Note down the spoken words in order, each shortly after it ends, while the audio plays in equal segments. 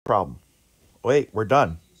problem. Wait, we're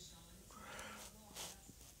done.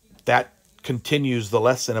 That continues the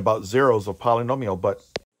lesson about zeros of polynomial, but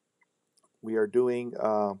we are doing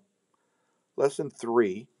lesson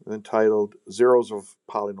 3 entitled Zeros of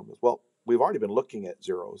Polynomials. Well, we've already been looking at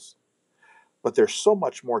zeros, but there's so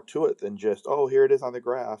much more to it than just, oh, here it is on the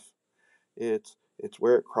graph. It's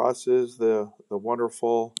where it crosses the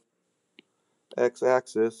wonderful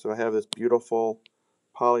x-axis. So I have this beautiful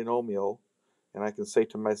polynomial, and I can say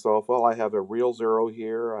to myself, well, I have a real zero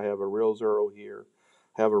here, I have a real zero here,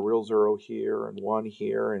 I have a real zero here, and one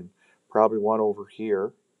here, and probably one over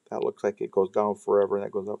here. That looks like it goes down forever, and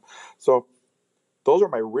that goes up. So those are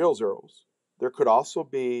my real zeros. There could also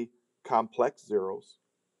be complex zeros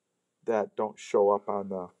that don't show up on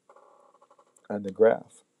the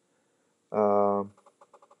graph.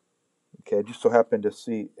 Okay, I just so happened to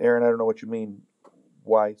see, Aaron, I don't know what you mean.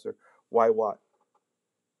 Why, sir? Why what?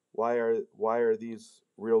 Why are these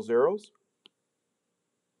real zeros?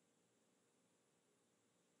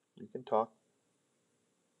 You can talk.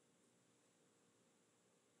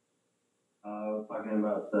 Talking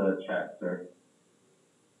about the chat, sir.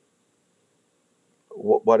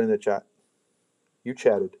 What in the chat? You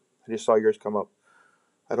chatted. I just saw yours come up.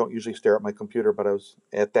 I don't usually stare at my computer, but I was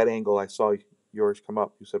at that angle. I saw yours come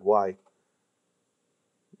up. You said why?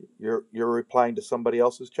 You're replying to somebody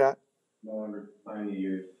else's chat? No, I'm replying to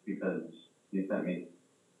yours because you sent me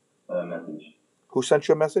a message. Who sent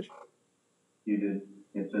you a message? You did.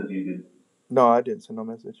 It says you did. No, I didn't send no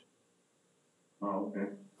message. Oh, okay.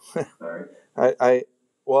 Sorry.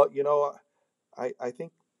 Well, you know, I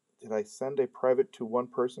think, did I send a private to one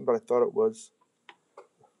person, but I thought it was,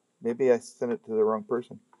 maybe I sent it to the wrong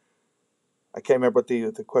person. I can't remember what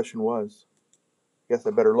the question was. I guess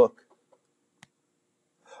I better look.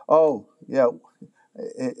 Oh, yeah,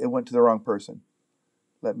 it went to the wrong person.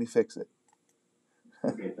 Let me fix it.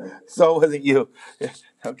 Okay, thanks. So was it you?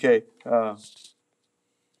 Okay, let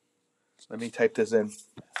me type this in.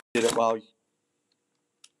 Did it while.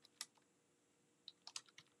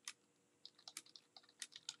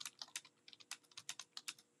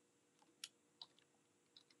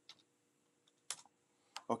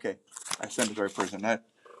 Okay, I sent it to the right person.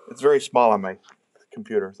 It's very small on my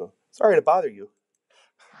computer, so sorry to bother you.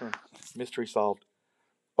 Mystery solved.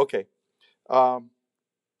 Okay, we're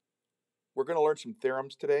going to learn some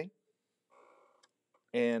theorems today,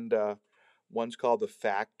 and one's called the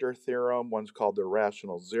factor theorem, one's called the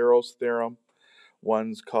rational zeros theorem,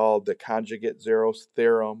 one's called the conjugate zeros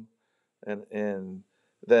theorem, and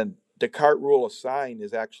then Descartes' rule of sign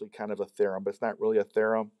is actually kind of a theorem, but it's not really a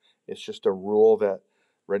theorem. It's just a rule that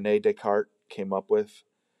Rene Descartes came up with.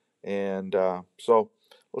 And so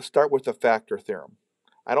let's start with the factor theorem.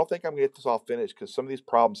 I don't think I'm going to get this all finished because some of these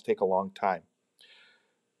problems take a long time.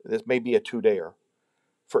 This may be a 2-dayer.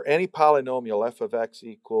 For any polynomial, f of x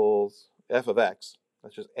equals f of x,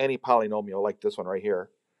 that's just any polynomial like this one right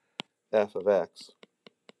here, f of x.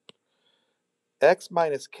 X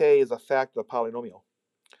minus k is a factor of the polynomial.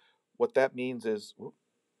 What that means is,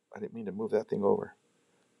 I didn't mean to move that thing over.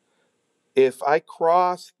 If I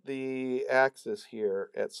cross the axis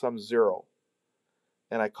here at some zero,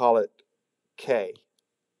 and I call it k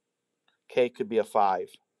could be a 5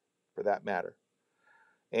 for that matter.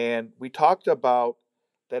 And we talked about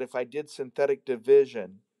that if I did synthetic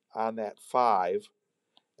division on that 5,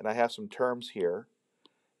 and I have some terms here,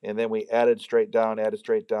 and then we added straight down,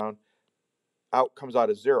 out comes out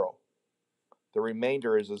a 0. The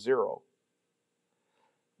remainder is a 0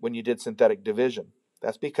 when you did synthetic division.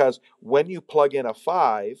 That's because when you plug in a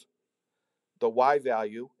 5, the y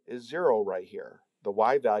value is 0 right here. The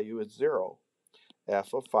y value is 0.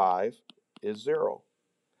 F of 5 is 0.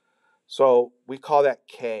 So we call that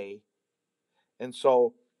k. And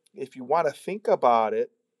so if you want to think about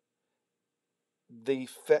it,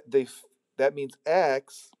 that means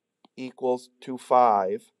x equals to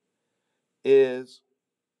 5 is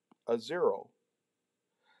a 0.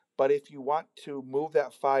 But if you want to move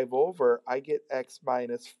that 5 over, I get x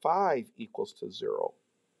minus 5 equals to 0.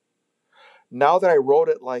 Now that I wrote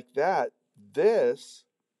it like that, this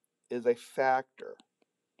is a factor.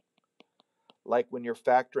 Like when you're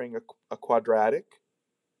factoring a quadratic.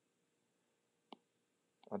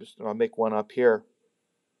 I'll make one up here.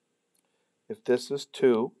 If this is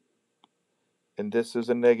 2, and this is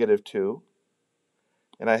a negative 2,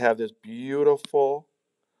 and I have this beautiful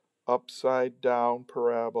upside down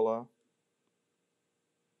parabola,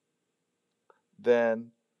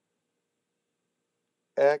 then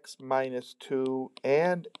x minus 2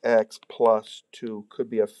 and x plus 2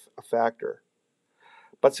 could be a factor.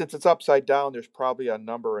 But since it's upside down, there's probably a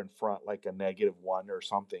number in front, like a -1 or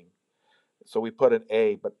something. So we put an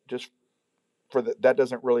A, but just for that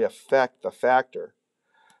doesn't really affect the factor,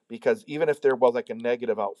 because even if there was like a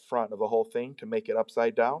negative out front of the whole thing to make it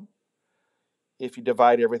upside down, if you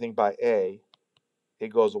divide everything by A, it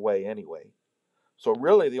goes away anyway. So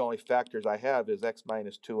really the only factors I have is x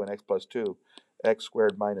minus 2 and x plus 2, x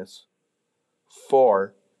squared minus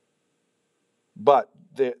 4. But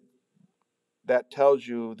that tells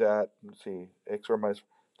you that, let's see, x squared minus,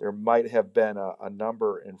 there might have been a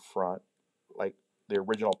number in front, like the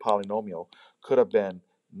original polynomial could have been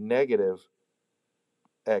negative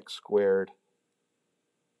x squared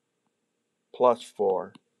plus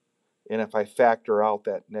 4. And if I factor out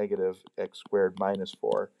that negative x squared minus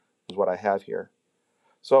 4 is what I have here.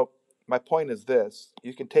 So my point is this: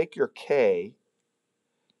 you can take your k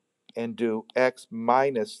and do x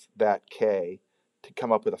minus that k to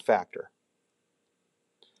come up with a factor.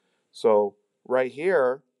 So right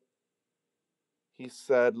here, he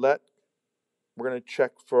said, we're going to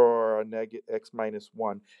check for a negative x minus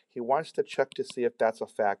 1. He wants to check to see if that's a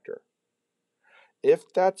factor.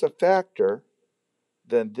 If that's a factor,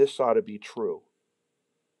 then this ought to be true.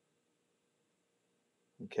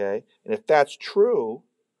 Okay? And if that's true,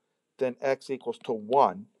 then x equals to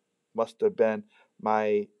 1 must have been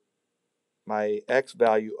my x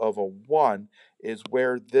value of a 1 is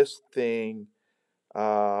where this thing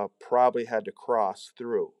probably had to cross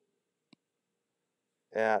through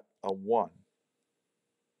at a 1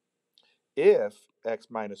 if x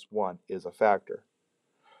minus 1 is a factor.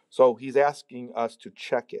 So he's asking us to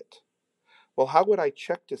check it. Well, how would I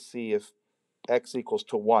check to see if x equals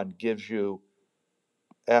to 1 gives you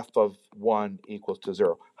f of 1 equals to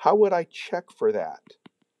 0? How would I check for that?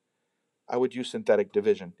 I would use synthetic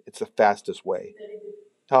division. It's the fastest way.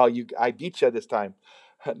 Oh, I beat you this time.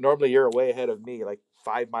 Normally you're way ahead of me, like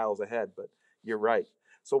 5 miles ahead, but you're right.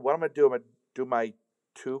 So what I'm going to do my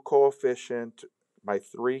 2 coefficient, my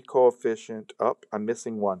 3 coefficient. I'm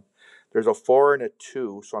missing 1. There's a 4 and a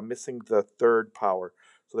 2, so I'm missing the third power.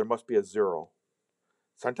 So there must be a 0.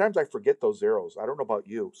 Sometimes I forget those zeros. I don't know about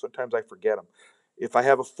you. Sometimes I forget them. If I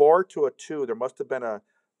have a 4 to a 2, there must have been a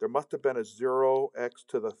 0x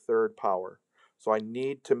to the third power. So I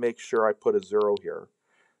need to make sure I put a 0 here.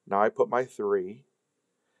 Now I put my 3.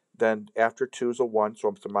 Then after 2 is a 1, so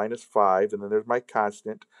I'm to minus 5. And then there's my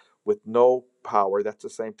constant with no power. That's the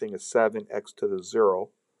same thing as 7x to the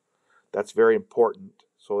 0. That's very important.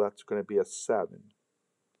 So that's going to be a 7.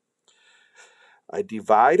 I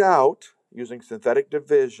divide out using synthetic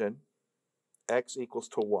division, x equals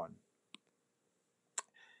to 1.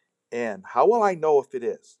 And how will I know if it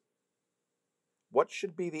is? What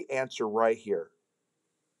should be the answer right here?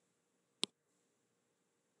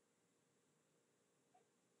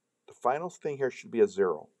 The final thing here should be a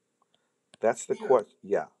 0. That's the question.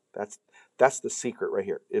 Yeah, that's the secret right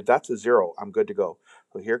here. If that's a 0, I'm good to go.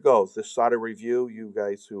 So here goes. This ought to review you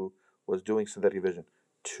guys who was doing synthetic division.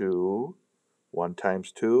 2, 1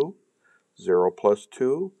 times 2, 0 plus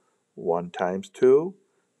 2, 1 times 2,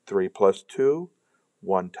 3 plus 2,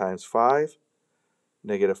 1 times 5,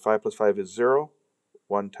 negative 5 plus 5 is 0,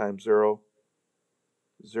 1 times 0,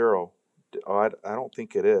 0. Oh, I don't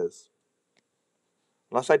think it is.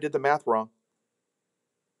 Unless I did the math wrong.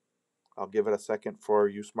 I'll give it a second for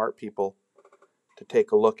you smart people to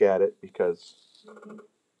take a look at it, because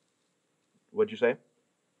what'd you say?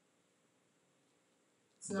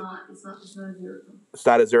 It's not a 0. It's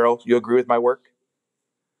not a 0. You agree with my work?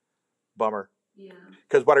 Bummer. Yeah.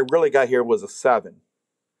 Because what I really got here was a 7.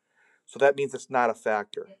 So that means it's not a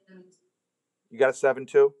factor. You got a 7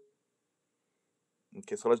 too?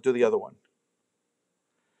 Okay, so let's do the other one.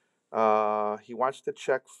 He wants to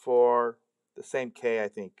check for the same k, I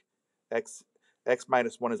think. X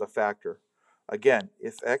minus 1 is a factor. Again,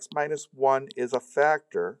 if x minus 1 is a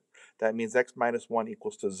factor, that means x minus 1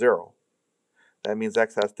 equals to 0. That means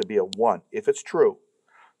x has to be a 1, if it's true.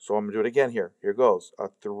 So I'm going to do it again here. Here goes. A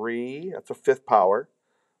 3, that's a 5th power.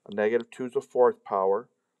 A negative 2 is a 4th power.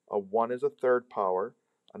 A 1 is a 3rd power.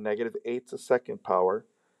 A negative 8 is a 2nd power.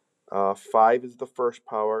 5 is the 1st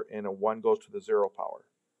power. And a 1 goes to the 0 power.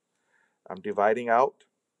 I'm dividing out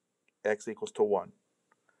x equals to 1.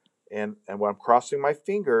 And when I'm crossing my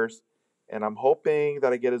fingers, and I'm hoping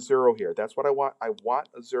that I get a 0 here. That's what I want. I want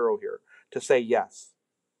a 0 here to say yes.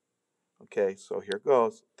 Okay, so here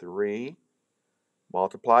goes. 3,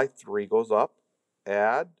 multiply, 3 goes up,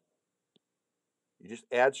 add. You just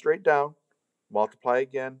add straight down, multiply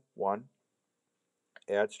again, 1.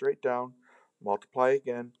 Add straight down, multiply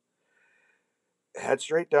again, add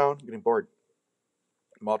straight down. I'm getting bored.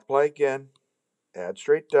 Multiply again, add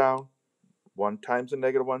straight down. 1 times a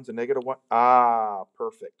negative 1 is a negative 1. Ah,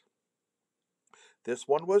 perfect. This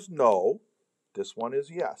one was no. This one is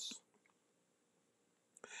yes.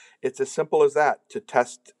 It's as simple as that to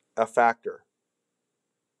test a factor.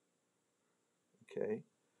 Okay.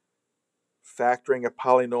 Factoring a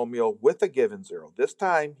polynomial with a given zero. This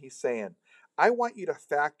time he's saying, I want you to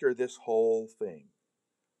factor this whole thing.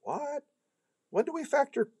 What? When do we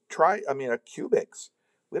factor cubics?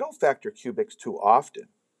 We don't factor cubics too often.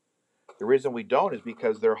 The reason we don't is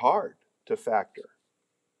because they're hard to factor.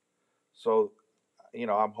 So,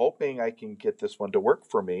 I'm hoping I can get this one to work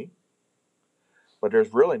for me, but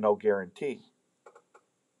there's really no guarantee.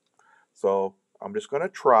 So I'm just going to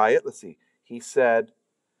try it. Let's see. He said,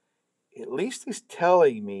 at least he's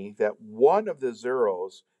telling me that one of the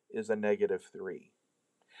zeros is a -3.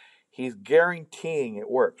 He's guaranteeing it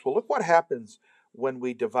works. Well, look what happens when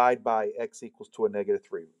we divide by x equals to a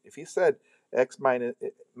 -3. If he said x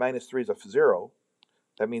minus 3 is a 0,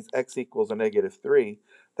 that means x equals a -3.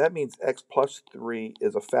 That means x plus 3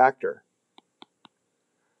 is a factor.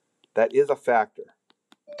 That is a factor.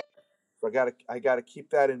 So I gotta keep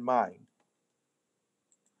that in mind.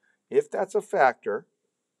 If that's a factor,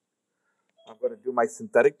 I'm going to do my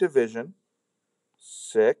synthetic division.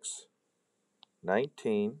 6,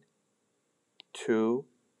 19, 2,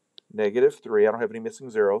 -3. I don't have any missing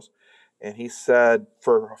zeros. And he said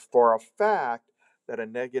for a fact that a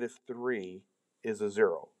 -3 is a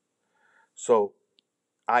 0. So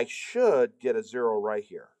I should get a 0 right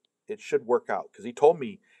here. It should work out because he told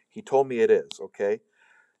me it is, okay?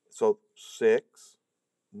 So 6,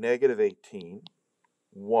 -18,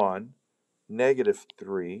 1,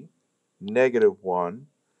 -3, -1,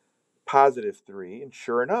 +3, and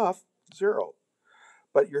sure enough, 0.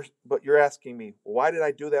 But you're asking me, why did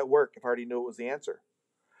I do that work if I already knew it was the answer?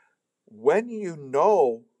 When you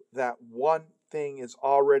know that one thing is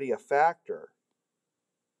already a factor,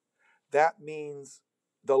 that means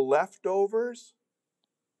the leftovers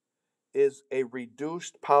is a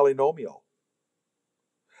reduced polynomial.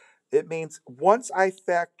 It means once I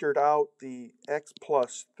factored out the x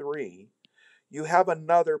plus 3, you have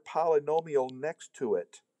another polynomial next to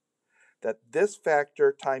it. That this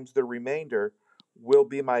factor times the remainder will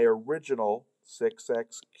be my original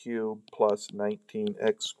 6x cubed plus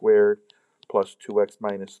 19x squared plus 2x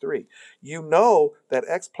minus 3. You know that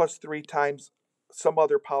x plus 3 times some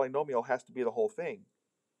other polynomial has to be the whole thing.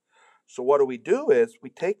 So what we do is we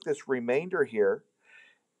take this remainder here,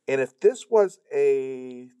 and if this was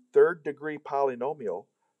a third degree polynomial,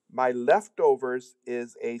 my leftovers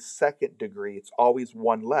is a second degree. It's always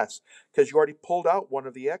one less because you already pulled out one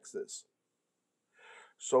of the x's.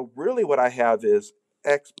 So really what I have is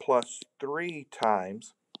x plus 3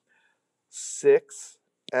 times 6x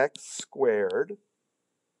squared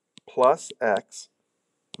plus x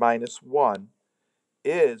minus 1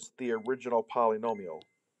 is the original polynomial.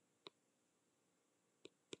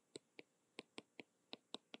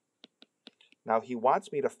 Now he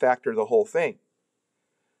wants me to factor the whole thing.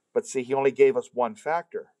 But see, he only gave us one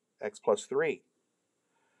factor, x plus 3.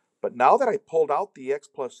 But now that I pulled out the x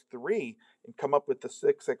plus 3 and come up with the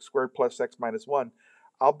 6x squared plus x minus 1,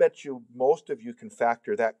 I'll bet you most of you can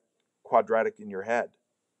factor that quadratic in your head.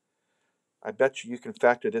 I bet you can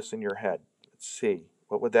factor this in your head. Let's see.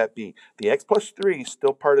 What would that be? The x plus 3 is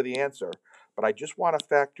still part of the answer, but I just want to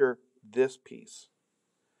factor this piece.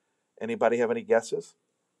 Anybody have any guesses?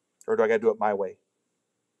 Or do I got to do it my way?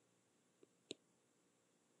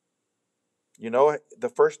 You know, the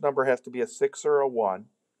first number has to be a 6 or a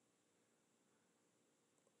 1,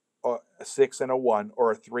 or a 6 and a 1,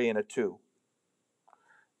 or a 3 and a 2.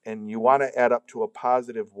 And you want to add up to a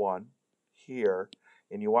positive 1 here,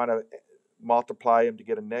 and you want to multiply them to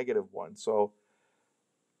get a -1. So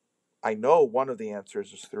I know one of the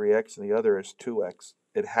answers is 3x and the other is 2x.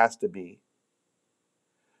 It has to be.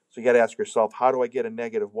 So you got to ask yourself, how do I get a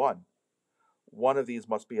 -1? One of these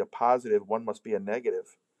must be a positive, one must be a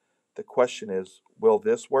negative. The question is, will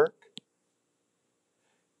this work?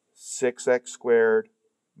 6x squared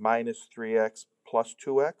minus 3x plus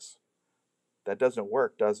 2x? That doesn't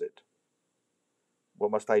work, does it?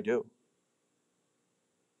 What must I do?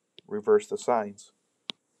 Reverse the signs.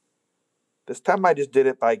 This time I just did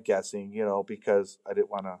it by guessing, because I didn't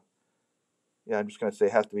want to. Yeah, I'm just going to say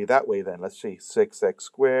it has to be that way then. Let's see. 6x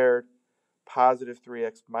squared positive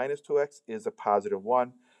 3x minus 2x is a positive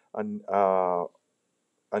 1. A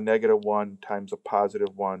 -1 times a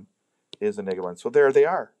positive 1 is a -1. So there they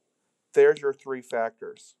are. There's your three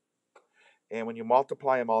factors. And when you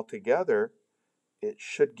multiply them all together, it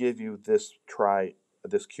should give you this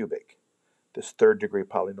cubic, this third degree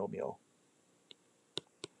polynomial.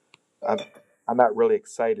 I'm not really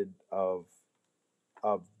excited of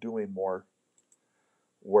doing more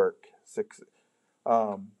work. Since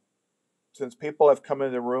since people have come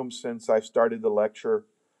in the room since I started the lecture,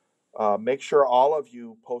 make sure all of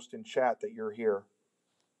you post in chat that you're here.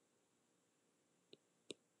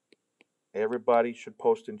 Everybody should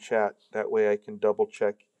post in chat. That way I can double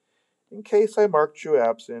check in case I marked you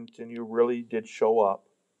absent and you really did show up.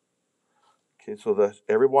 Okay, so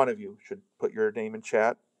every one of you should put your name in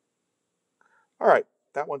chat. All right,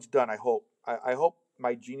 that one's done, I hope. I hope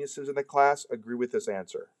my geniuses in the class agree with this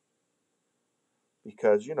answer.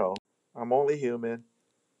 Because, you know, I'm only human.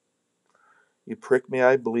 You prick me,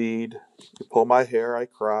 I bleed. You pull my hair, I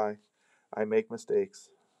cry. I make mistakes.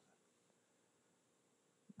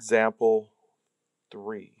 Example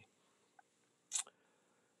 3.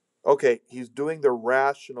 Okay, he's doing the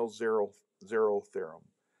rational zero theorem.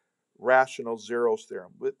 Rational zeros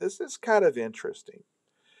theorem. But this is kind of interesting.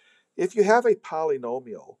 If you have a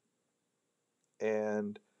polynomial,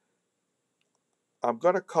 and I'm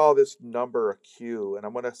going to call this number a q, and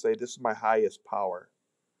I'm going to say this is my highest power.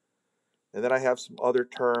 And then I have some other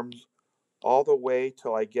terms all the way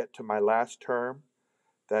till I get to my last term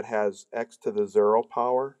that has x to the 0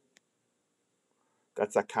 power.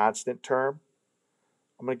 That's a constant term.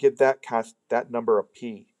 I'm going to give that number a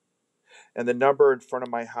p. And the number in front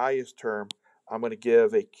of my highest term, I'm going to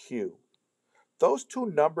give a q. Those two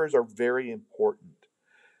numbers are very important.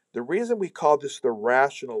 The reason we call this the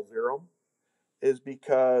rational theorem is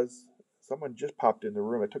because someone just popped in the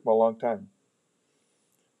room. It took them a long time.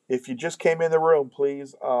 If you just came in the room,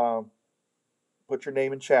 please put your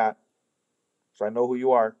name in chat so I know who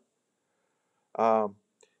you are.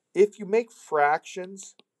 If you make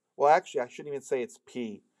fractions, well, actually, I shouldn't even say it's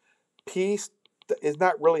p. P is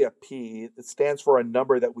not really a p. It stands for a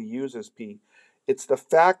number that we use as p. It's the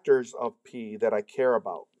factors of p that I care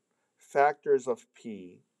about. Factors of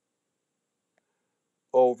p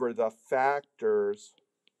over the factors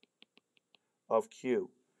of q.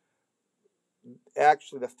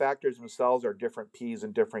 Actually, the factors themselves are different p's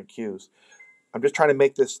and different q's. I'm just trying to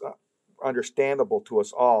make this understandable to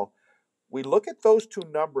us all. We look at those two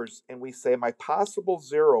numbers and we say my possible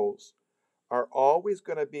zeros are always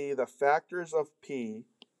going to be the factors of p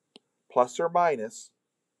plus or minus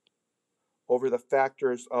over the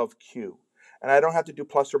factors of q. And I don't have to do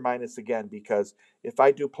plus or minus again, because if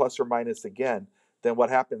I do plus or minus again, then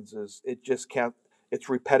what happens is it just can't, it's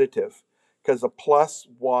repetitive, because a plus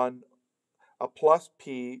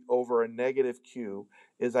p over a negative q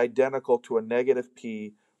is identical to a negative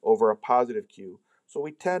p over a positive q. So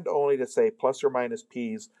we tend only to say plus or minus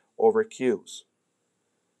p's over q's.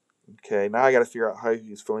 Okay, now I got to figure out how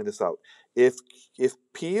he's filling this out. If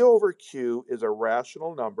p over q is a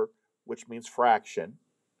rational number, which means fraction,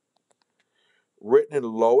 written in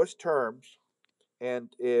lowest terms, and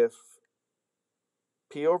if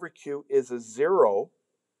p over q is a zero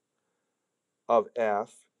of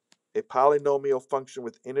f, a polynomial function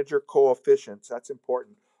with integer coefficients, that's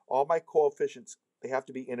important. All my coefficients, they have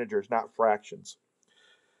to be integers, not fractions.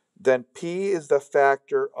 Then p is the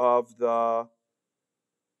factor of the,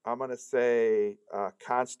 I'm going to say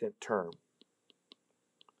constant term,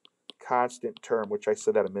 which I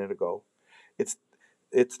said that a minute ago.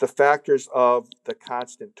 It's the factors of the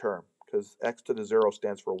constant term, because x to the 0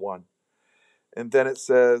 stands for 1. And then it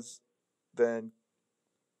says, then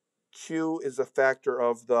q is a factor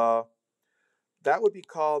of the, that would be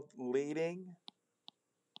called leading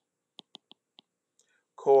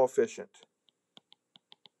coefficient.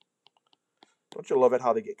 Don't you love it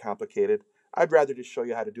how they get complicated? I'd rather just show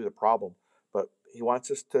you how to do the problem, but he wants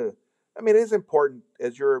us to, I mean, it is important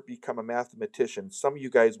as you become a mathematician. Some of you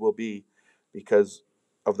guys will be, because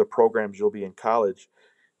of the programs you'll be in college.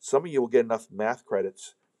 Some of you will get enough math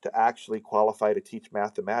credits to actually qualify to teach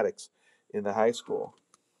mathematics in the high school.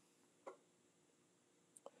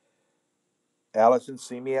 Allison,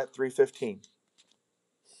 see me at 3:15.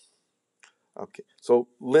 Okay, so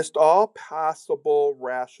list all possible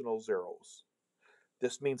rational zeros.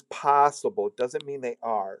 This means possible. It doesn't mean they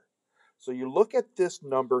are. So you look at this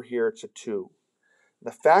number here, it's a 2.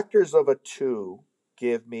 The factors of a 2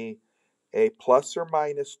 give me a plus or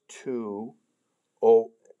minus 2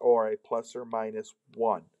 or a plus or minus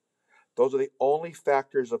 1. Those are the only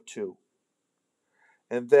factors of 2.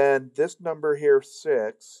 And then this number here,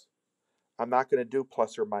 6, I'm not going to do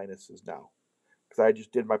plus or minuses now, because I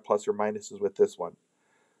just did my plus or minuses with this one.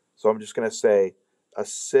 So I'm just going to say a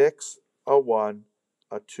 6, a 1,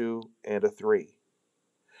 a 2, and a 3.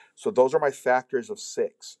 So those are my factors of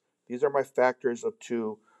 6. These are my factors of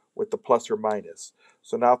 2 with the plus or minus.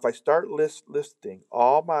 So now if I start listing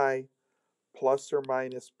all my plus or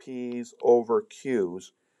minus p's over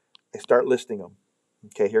q's, I start listing them.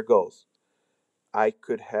 Okay, here goes. I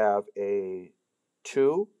could have a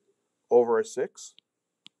 2 over a 6.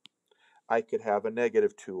 I could have a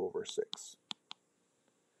negative 2 over 6.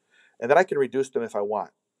 And then I can reduce them if I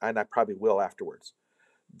want, and I probably will afterwards.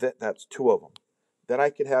 That's 2 of them. Then I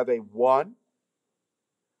could have a 1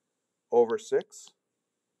 over 6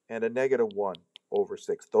 and a negative 1 over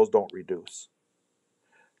 6. Those don't reduce.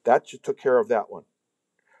 That just took care of that one.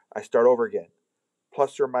 I start over again.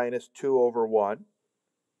 Plus or minus 2 over 1.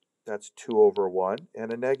 That's 2 over 1,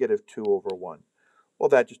 and a negative 2 over 1. Well,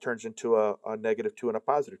 that just turns into a negative 2 and a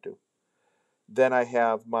positive 2. Then I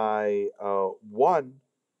have my 1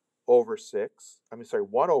 over 6.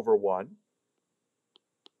 1 over 1,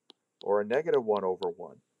 or a negative 1 over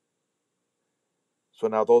 1. So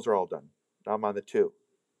now those are all done. Now I'm on the 2.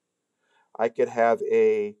 I could have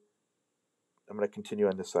I'm going to continue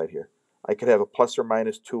on this side here. I could have a plus or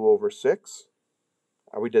minus 2 over 6.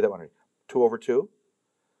 We did that one already. 2 over 2.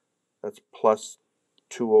 That's plus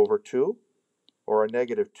 2 over 2, or a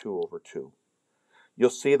negative 2 over 2. You'll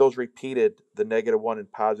see those repeated. The negative 1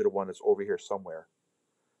 and positive 1 is over here somewhere.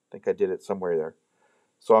 I think I did it somewhere there.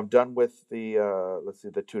 So I'm done with the, let's see,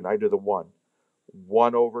 the 2. Now I do the 1.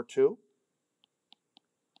 1 over 2,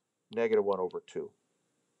 negative 1 over 2.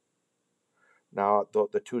 Now the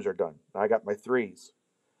 2's are done. Now I got my 3's.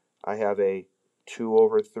 I have a 2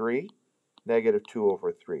 over 3, negative 2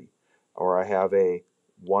 over 3. Or I have a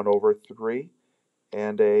 1 over 3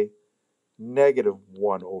 and a negative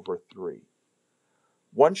 1 over 3.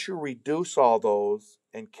 Once you reduce all those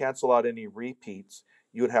and cancel out any repeats,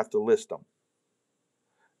 you would have to list them.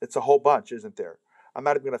 It's a whole bunch, isn't there? I'm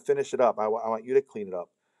not even going to finish it up. I want you to clean it up.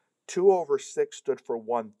 2 over 6 stood for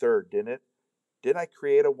 1/3, didn't it? Didn't I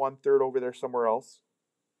create a 1/3 over there somewhere else?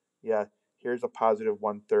 Yeah, here's a positive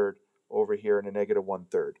 1/3 over here and a negative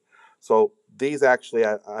 1/3. So these actually,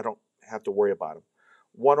 I don't have to worry about them.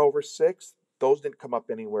 1 over 6, those didn't come up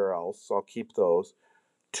anywhere else, so I'll keep those.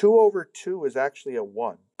 2 over 2 is actually a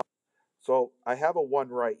 1. So I have a 1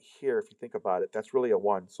 right here, if you think about it. That's really a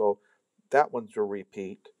 1. So that one's a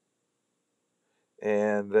repeat.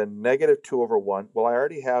 And then negative 2 over 1. Well, I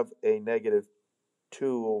already have a negative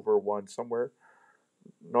 2 over 1 somewhere.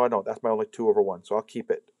 No, I don't. That's my only 2 over 1, so I'll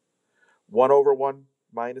keep it. 1 over 1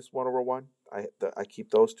 minus 1 over 1. I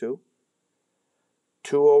keep those two.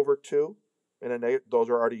 2 over 2. And those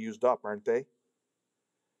are already used up, aren't they?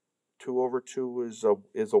 2 over 2 is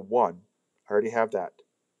a 1. I already have that.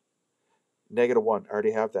 Negative 1. I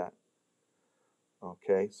already have that.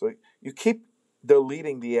 Okay, so you keep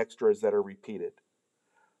deleting the extras that are repeated.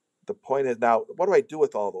 The point is now, what do I do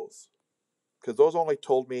with all those? Because those only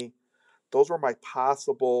told me, those were my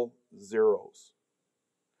possible zeros.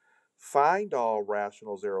 Find all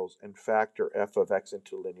rational zeros and factor f of x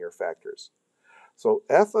into linear factors. So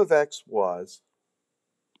f of x was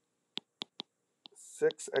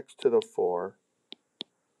 6x to the 4.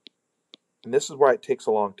 And this is why it takes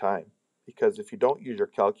a long time. Because if you don't use your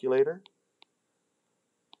calculator,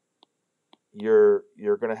 you're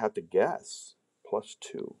going to have to guess. Plus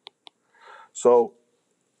 2. So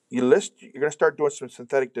you're going to start doing some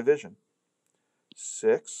synthetic division.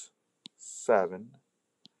 6, 7,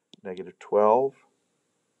 negative 12,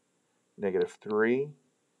 negative 3,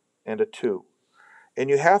 and a 2. And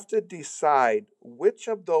you have to decide which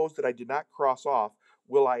of those that I did not cross off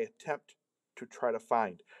will I attempt to try to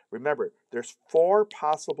find. Remember, there's 4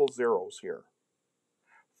 possible zeros here.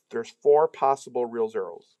 There's 4 possible real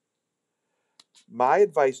zeros. My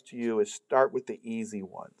advice to you is start with the easy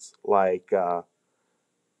ones, like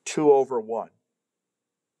 2 over 1.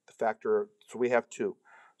 The factor, so we have 2.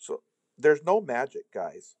 So there's no magic,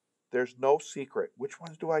 guys. There's no secret. Which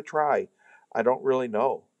ones do I try? I don't really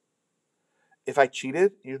know. If I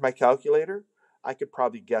cheated, use my calculator, I could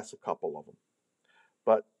probably guess a couple of them.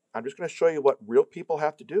 But I'm just going to show you what real people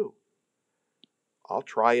have to do. I'll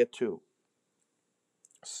try it too.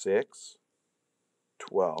 6,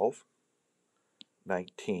 12,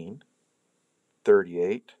 19,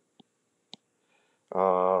 38,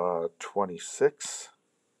 26,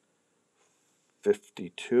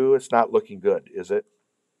 52. It's not looking good, is it?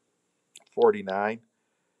 49,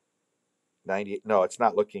 98. No, it's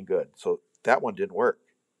not looking good. So that one didn't work.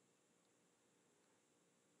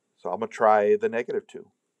 So I'm going to try the negative 2.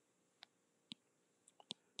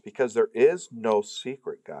 Because there is no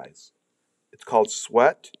secret, guys. It's called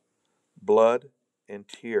sweat, blood, and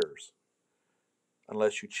tears.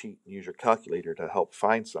 Unless you cheat and use your calculator to help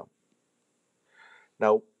find some.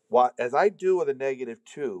 Now, as I do with a negative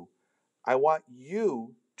 2, I want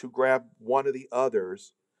you to grab one of the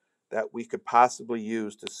others that we could possibly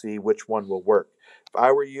use to see which one will work. If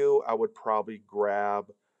I were you, I would probably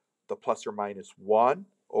grab the plus or minus 1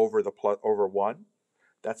 over 1.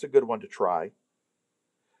 That's a good one to try.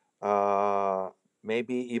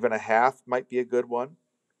 Maybe even a half might be a good one,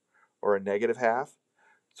 or a negative half.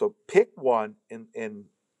 So pick one and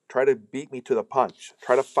try to beat me to the punch.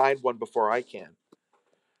 Try to find one before I can,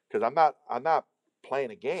 because I'm not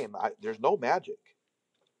playing a game. There's no magic.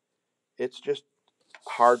 It's just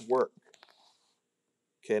hard work.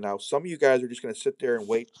 Okay, now some of you guys are just going to sit there and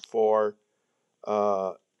wait for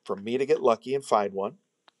me to get lucky and find one,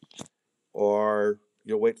 or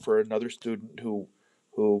you'll wait for another student who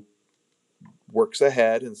works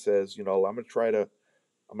ahead and says, I'm going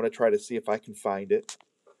to try to see if I can find it.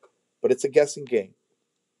 But it's a guessing game.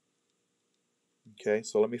 Okay,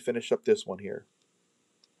 so let me finish up this one here.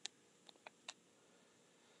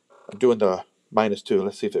 I'm doing the -2.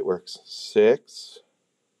 Let's see if it works. 6,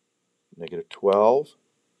 -12.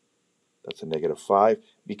 That's a -5.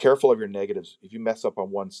 Be careful of your negatives. If you mess up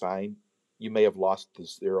on one sign, you may have lost the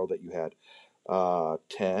 0 that you had.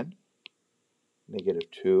 10,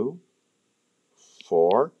 -2,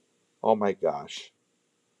 4. Oh my gosh.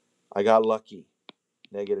 I got lucky.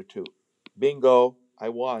 -2. Bingo. I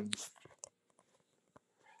won.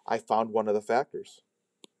 I found one of the factors.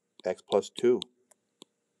 X plus 2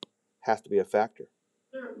 has to be a factor.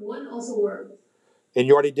 One also works. And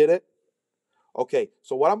you already did it? Okay,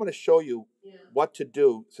 so what I'm going to show you what to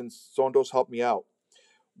do, since Sondos helped me out.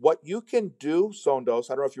 What you can do, Sondos,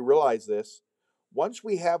 I don't know if you realize this, once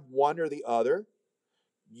we have one or the other,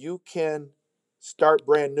 you can start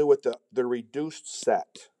brand new with the reduced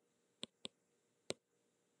set.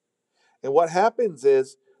 And what happens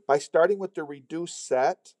is, by starting with the reduced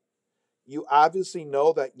set, you obviously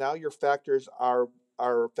know that now your factors are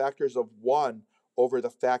factors of 1 over the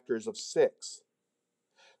factors of 6.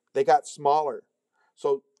 They got smaller.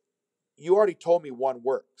 So you already told me 1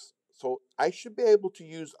 works. So I should be able to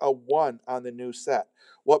use a 1 on the new set.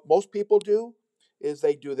 What most people do is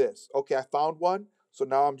they do this. Okay, I found 1, so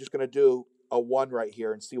now I'm just going to do a 1 right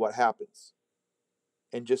here and see what happens.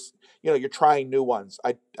 And just, you're trying new ones.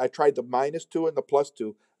 I tried the -2 and the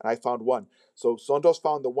 +2, and I found 1. So Sondos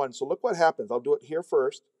found the 1. So look what happens. I'll do it here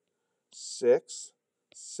first. 6,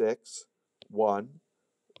 6, 1,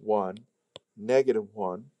 1,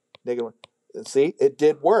 -1, -1. And see, it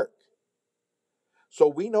did work. So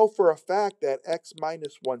we know for a fact that x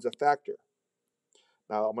minus 1 is a factor.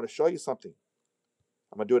 Now I'm going to show you something.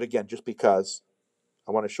 I'm going to do it again just because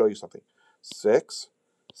I want to show you something. 6,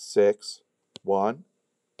 6, 1,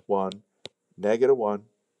 1, -1,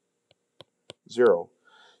 0.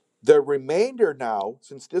 The remainder now,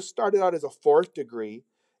 since this started out as a 4th degree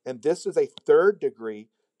and this is a 3rd degree,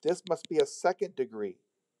 this must be a 2nd degree.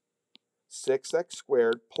 6x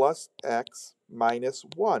squared plus x minus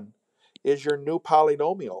 1 is your new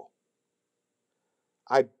polynomial.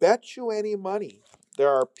 I bet you any money there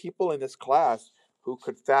are people in this class who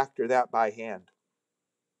could factor that by hand.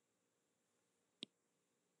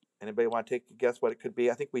 Anybody want to take a guess what it could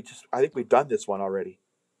be? I think we've done this one already.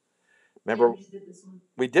 Remember, Yeah, we just did this one.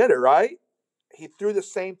 We did it, right? He threw the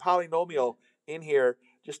same polynomial in here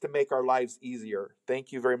just to make our lives easier.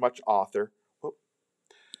 Thank you very much, author.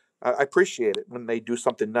 I appreciate it when they do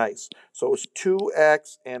something nice. So it was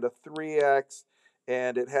 2x and a 3x,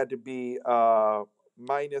 and it had to be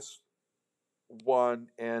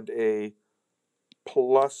 -1 and a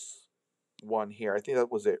 +1 here. I think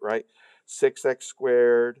that was it, right? 6x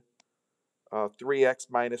squared, 3x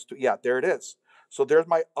minus 2. Yeah, there it is. So there's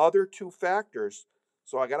my other 2 factors.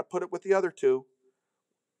 So I got to put it with the other 2.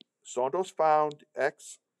 Sondos found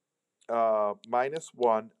x minus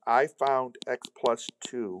 1. I found x plus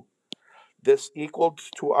 2. This equaled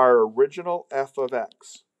to our original f of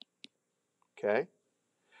x. Okay?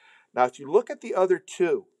 Now, if you look at the other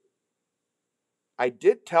 2, I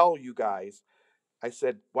did tell you guys, I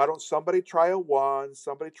said, why don't somebody try a 1,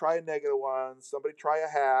 somebody try a -1, somebody try a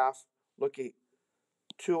half. Look at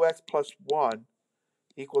 2x plus 1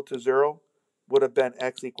 equal to 0 would have been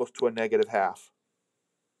x equals to a -1/2.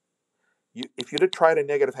 If you'd have tried a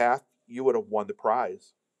 -1/2, you would have won the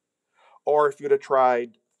prize. Or if you'd have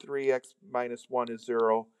tried 3x minus 1 is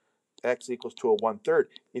 0, x equals to a 1/3.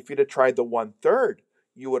 If you'd have tried the 1/3,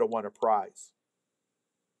 you would have won a prize.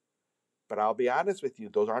 But I'll be honest with you,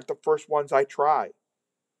 those aren't the first ones I try.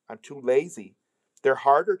 I'm too lazy. They're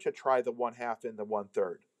harder to try the 1/2 and the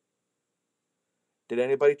 1/3. Did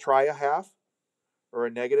anybody try a half or a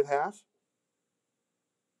 -1/2?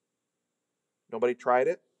 Nobody tried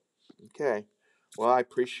it? Okay. Well, I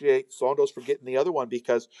appreciate Sondos for getting the other one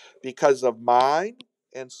because of mine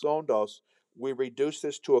and Sondos, we reduce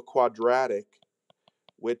this to a quadratic,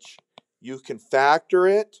 which you can factor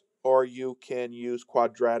it or you can use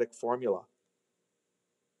quadratic formula.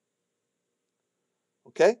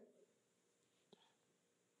 Okay?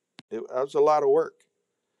 That was a lot of work.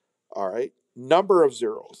 All right. Number of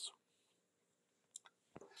zeros.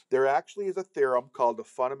 There actually is a theorem called the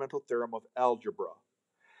fundamental theorem of algebra.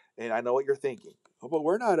 And I know what you're thinking. Oh, but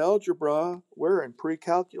we're not algebra. We're in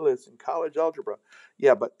pre-calculus and college algebra.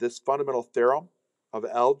 Yeah, but this fundamental theorem of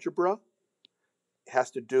algebra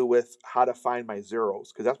has to do with how to find my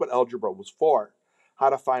zeros, because that's what algebra was for, how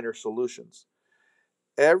to find our solutions.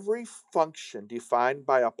 Every function defined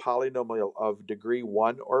by a polynomial of degree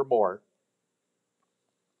 1 or more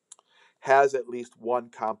has at least one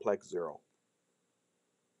complex zero.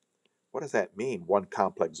 What does that mean, one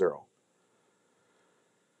complex zero?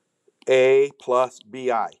 A plus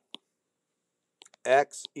bi.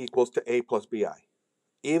 X equals to a plus bi.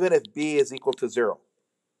 Even if b is equal to 0.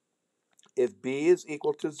 If b is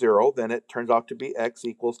equal to 0, then it turns out to be x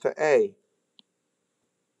equals to a.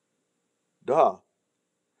 Duh.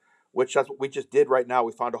 Which that's what we just did right now.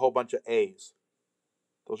 We found a whole bunch of a's.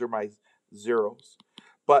 Those are my zeros.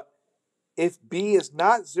 But if b is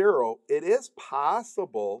not 0, it is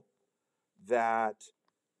possible that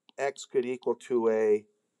x could equal to a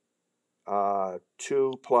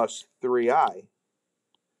 2 plus 3i,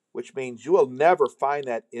 which means you will never find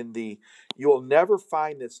that you will never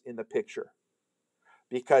find this in the picture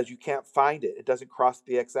because you can't find it. It doesn't cross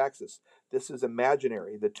the x-axis. This is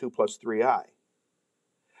imaginary, the 2 plus 3i.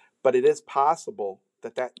 But it is possible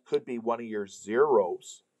that that could be one of your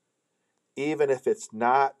zeros, even if it's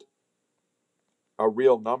not a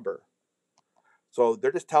real number. So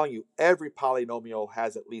they're just telling you every polynomial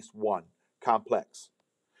has at least one complex.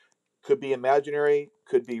 Could be imaginary,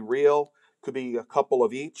 could be real, could be a couple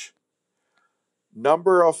of each.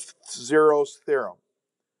 Number of zeros theorem.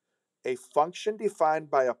 A function defined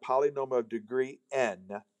by a polynomial of degree n,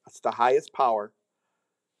 that's the highest power,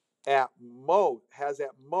 has at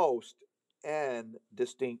most n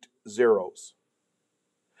distinct zeros.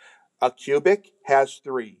 A cubic has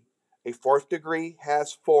 3. A fourth degree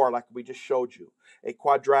has 4, like we just showed you. A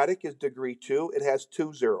quadratic is degree 2. It has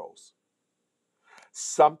 2 zeros.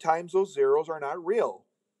 Sometimes those zeros are not real.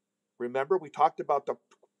 Remember, we talked about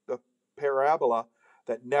the parabola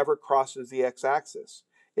that never crosses the x-axis.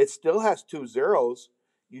 It still has 2 zeros.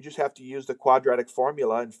 You just have to use the quadratic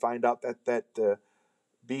formula and find out that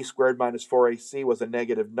b squared minus 4ac was a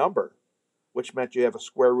negative number, which meant you have a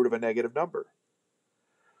square root of a negative number.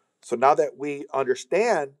 So now that we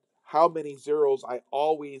understand how many zeros I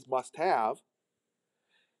always must have,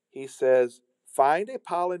 he says, find a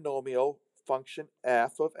polynomial function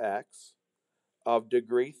f of x of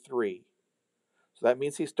degree 3. So that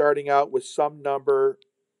means he's starting out with some number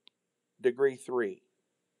degree 3.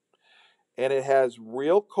 And it has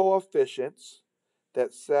real coefficients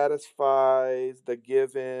that satisfies the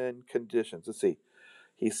given conditions. Let's see.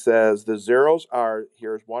 He says the zeros are,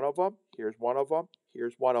 here's one of them, here's one of them,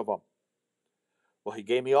 here's one of them. Well, he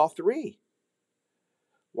gave me all 3.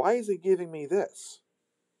 Why is he giving me this?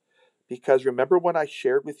 Because remember when I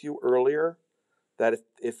shared with you earlier that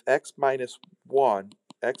if x minus 1,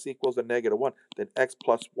 x equals a negative 1, then x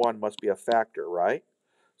plus 1 must be a factor, right?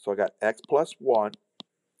 So I got x plus 1,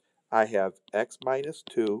 I have x minus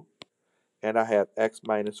 2, and I have x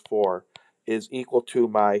minus 4 is equal to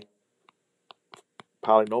my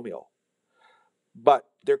polynomial. But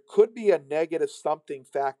there could be a negative something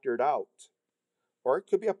factored out, or it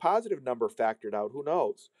could be a positive number factored out, who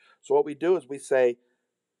knows? So what we do is we say,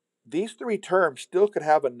 these 3 terms still could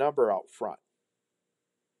have a number out front.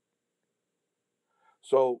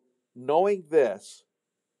 So knowing this,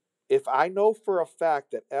 if I know for a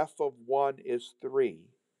fact that f of 1 is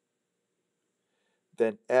 3,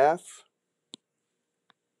 then f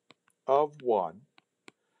of 1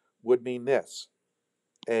 would mean this.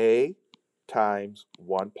 A times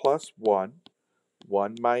 1 plus 1,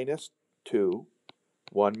 1 minus 2,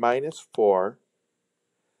 1 minus 4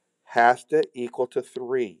 has to equal to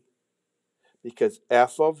 3. Because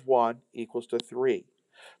f of 1 equals to 3.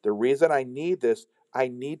 The reason I need this, I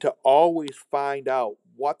need to always find out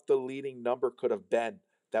what the leading number could have been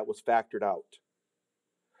that was factored out.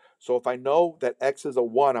 So if I know that x is a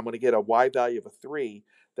 1, I'm going to get a y value of a 3,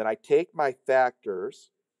 then I take my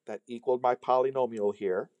factors that equaled my polynomial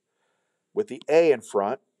here with the a in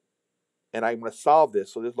front, and I'm going to solve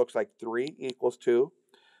this. So this looks like 3 equals to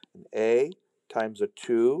an a times a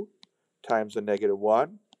 2 times a negative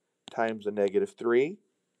 1 times a negative 3.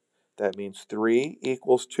 That means 3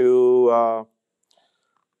 equals to,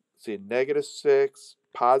 negative 6,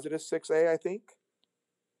 positive 6a, I think.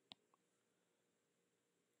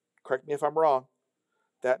 Correct me if I'm wrong.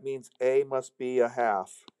 That means a must be a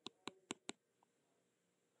half.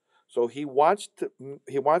 So he wants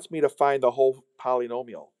me to find the whole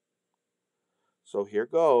polynomial. So here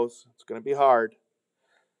goes. It's going to be hard.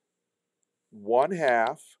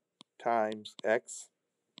 1/2 times x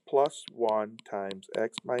plus 1 times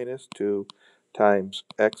x minus 2 times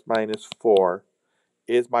x minus 4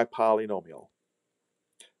 is my polynomial.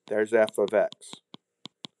 There's f of x.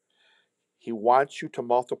 He wants you to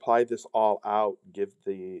multiply this all out and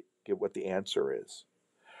give what the answer is.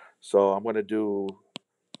 So I'm going to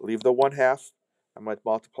leave the 1/2. I'm going to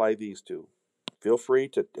multiply these two. Feel free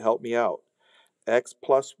to help me out. X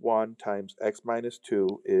plus 1 times x minus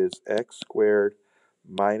 2 is x squared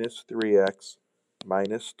minus 3x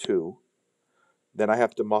minus 2. Then I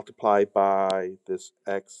have to multiply by this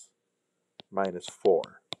x minus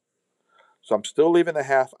 4. So I'm still leaving the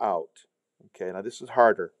half out. Okay, now this is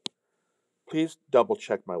harder. Please double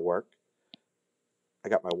check my work. I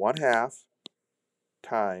got my 1/2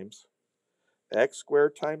 times x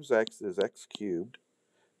squared times x is x cubed.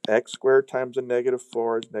 X squared times a negative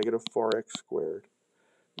 4 is negative 4x squared.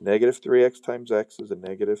 Negative 3x times x is a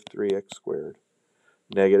negative 3x squared.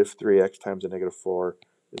 Negative 3x times a negative 4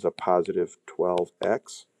 is a positive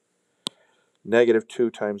 12x. Negative 2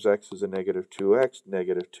 times x is a negative 2x.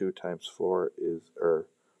 Negative 2 times 4 is,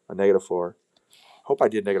 a negative 4. Hope I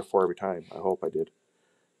did negative 4 every time. I hope I did.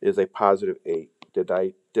 Is a positive 8. Did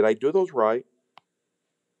I do those right?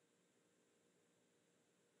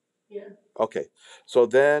 Yeah. Okay. So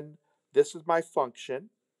then this is my function.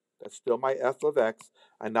 That's still my f of x.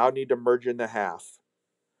 I now need to merge in the half.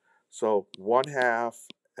 So 1/2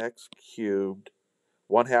 x cubed.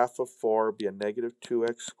 1/2 of 4 would be a negative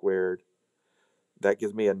 2x squared. That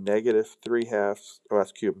gives me a negative 3/2. Oh,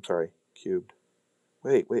 that's cubed. I'm sorry. Cubed.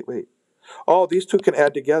 Wait. Oh, these two can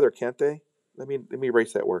add together, can't they? Let me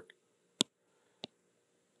erase that work.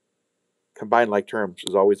 Combine like terms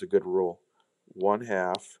is always a good rule.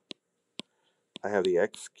 1/2. I have the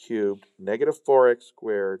x cubed. Negative 4x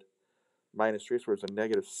squared minus 3 squared is a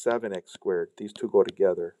negative 7x squared. These two go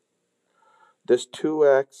together. This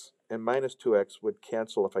 2x and minus 2x would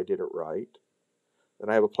cancel if I did it right. Then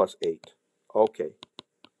I have a plus 8. Okay.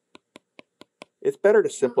 It's better to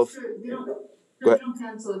simplify. No, sure, they don't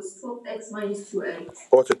cancel. It's 12x minus 2x.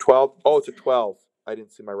 Oh, it's a 12. Oh, it's a 12. I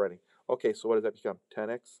didn't see my writing. Okay, so what does that become?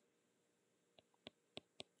 10x?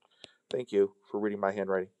 Thank you for reading my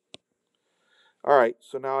handwriting. All right,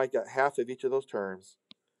 so now I got half of each of those terms.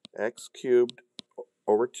 X cubed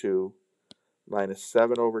over 2 minus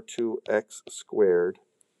 7 over 2x squared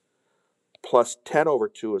plus 10 over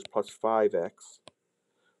 2 is plus 5x.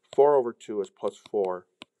 4 over 2 is plus 4.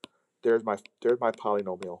 There's my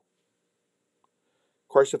polynomial. Of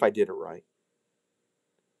course, if I did it right.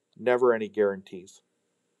 Never any guarantees.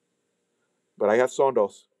 But I have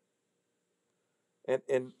sondos.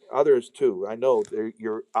 And others too. I know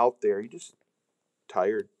you're out there. You're just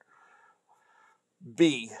tired.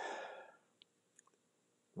 B.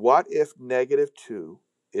 What if negative 2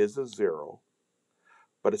 is a 0,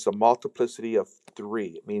 but it's a multiplicity of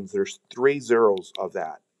 3? It means there's 3 zeros of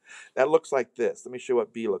that. That looks like this. Let me show you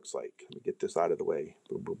what B looks like. Let me get this out of the way.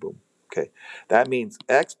 Boom, boom, boom. Okay. That means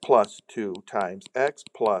x plus 2 times x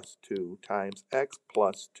plus 2 times x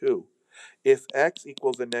plus 2. If x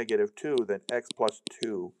equals a negative 2, then x plus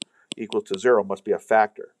 2 equals to 0 must be a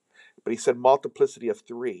factor. But he said multiplicity of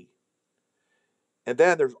 3. And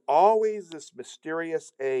then there's always this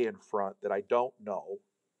mysterious a in front that I don't know,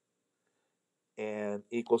 and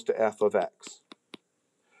equals to f of x.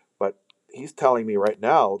 But he's telling me right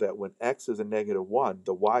now that when x is a negative 1,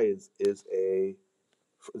 the y is it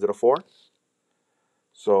a 4?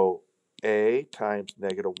 So a times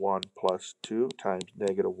negative 1 plus 2 times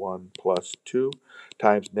negative 1 plus 2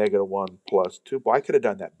 times negative 1 plus 2. Boy, I could have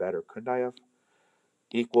done that better, couldn't I have?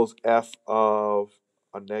 Equals f of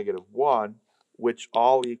a negative 1, which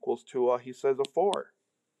all equals to, he says, a 4.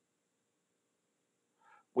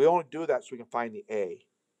 We only do that so we can find the a.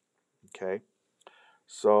 Okay,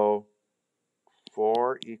 so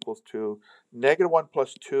 4 equals to negative 1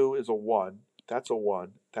 plus 2 is a 1. That's a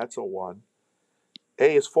 1. That's a 1.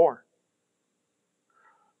 A is 4.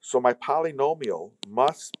 So my polynomial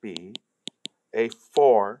must be a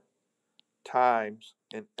 4 times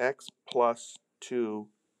an x plus 2.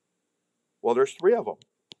 Well, there's 3 of them.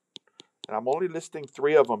 And I'm only listing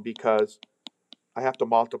 3 of them because I have to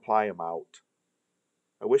multiply them out.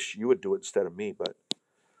 I wish you would do it instead of me, but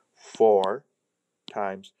 4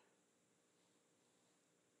 times,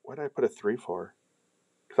 what did I put a 3 for?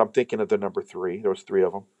 Because I'm thinking of the number 3. There was 3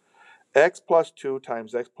 of them. X plus 2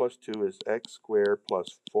 times x plus 2 is x squared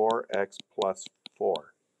plus 4x plus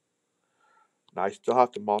 4. Now I still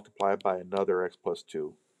have to multiply it by another x plus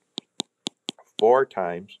 2. 4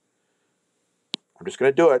 times, I'm just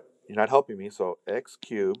going to do it. You're not helping me, so x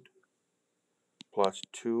cubed plus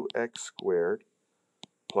 2x squared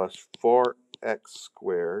plus 4x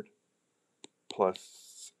squared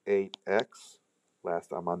plus 8x,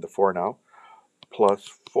 last I'm on the 4 now, plus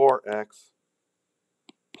 4x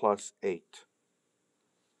plus 8.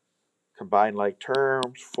 Combine like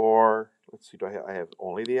terms for, let's see, I have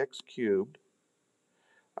only the x cubed.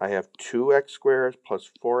 I have 2x squares plus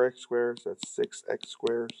 4x squares, that's 6x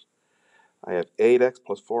squares. I have 8x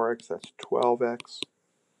plus 4x, that's 12x.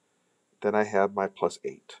 Then I have my plus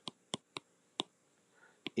 8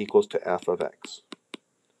 equals to f of x.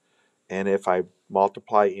 And if I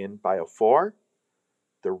multiply in by a 4,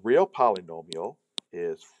 the real polynomial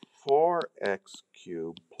is 4x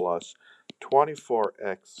cubed plus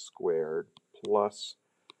 24x squared plus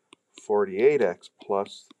 48x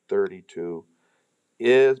plus 32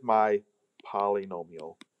 is my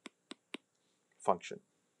polynomial function.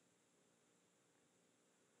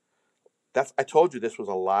 I told you this was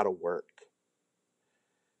a lot of work.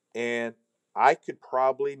 And I could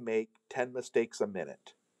probably make 10 mistakes a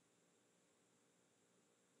minute.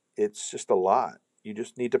 It's just a lot. You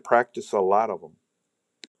just need to practice a lot of them.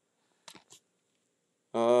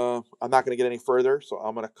 I'm not going to get any further, so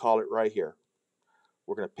I'm going to call it right here.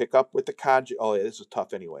 We're going to pick up with the conjugate. Oh, yeah, this is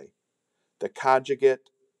tough anyway. The conjugate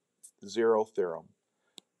zero theorem.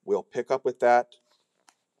 We'll pick up with that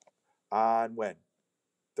on when?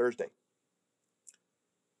 Thursday.